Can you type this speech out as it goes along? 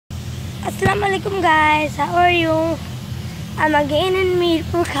Assalamualaikum guys, how are you? I'm again in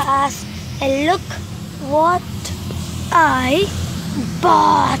Mirpur Khas and look what I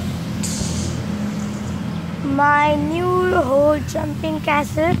bought. My new whole jumping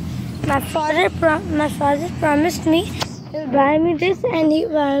castle. My father promised me he'll buy me this and he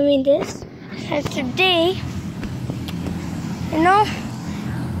buy me this. And today,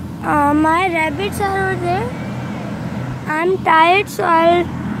 my rabbits are over there. I'm tired, so I'll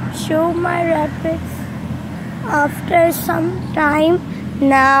show my rabbits after some time.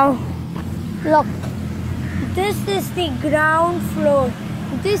 Now look, this is the ground floor,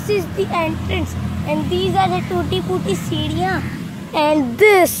 this is the entrance, and these are the tutti putti seediyan, and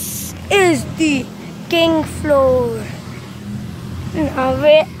this is the king floor. Now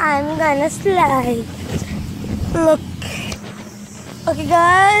where I'm gonna slide. Look. Okay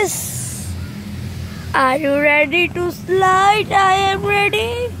guys, are you ready to slide? I am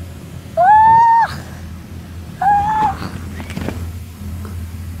ready.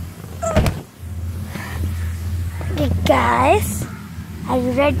 Okay guys, are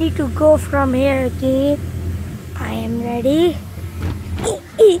you ready to go from here again? I am ready.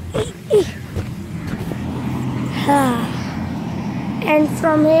 And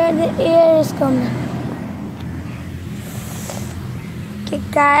from here the air is coming. Okay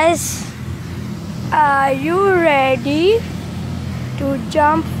guys, are you ready to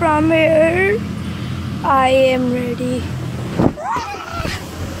jump from here? I am ready.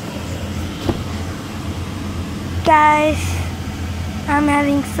 Guys, I'm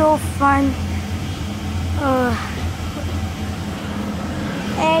having so fun.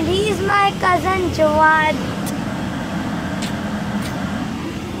 And he's my cousin Jawad.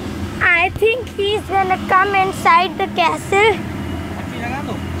 I think he's gonna come inside the castle.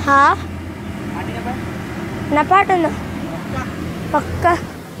 Huh? Napado na. Pakka.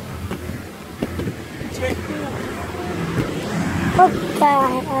 Okay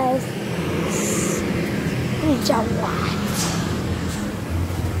guys. Jawad.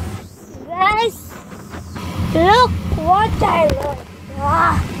 Guys, look what I learned.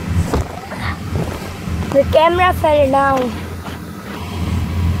 The camera fell down.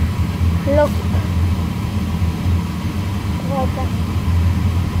 Look.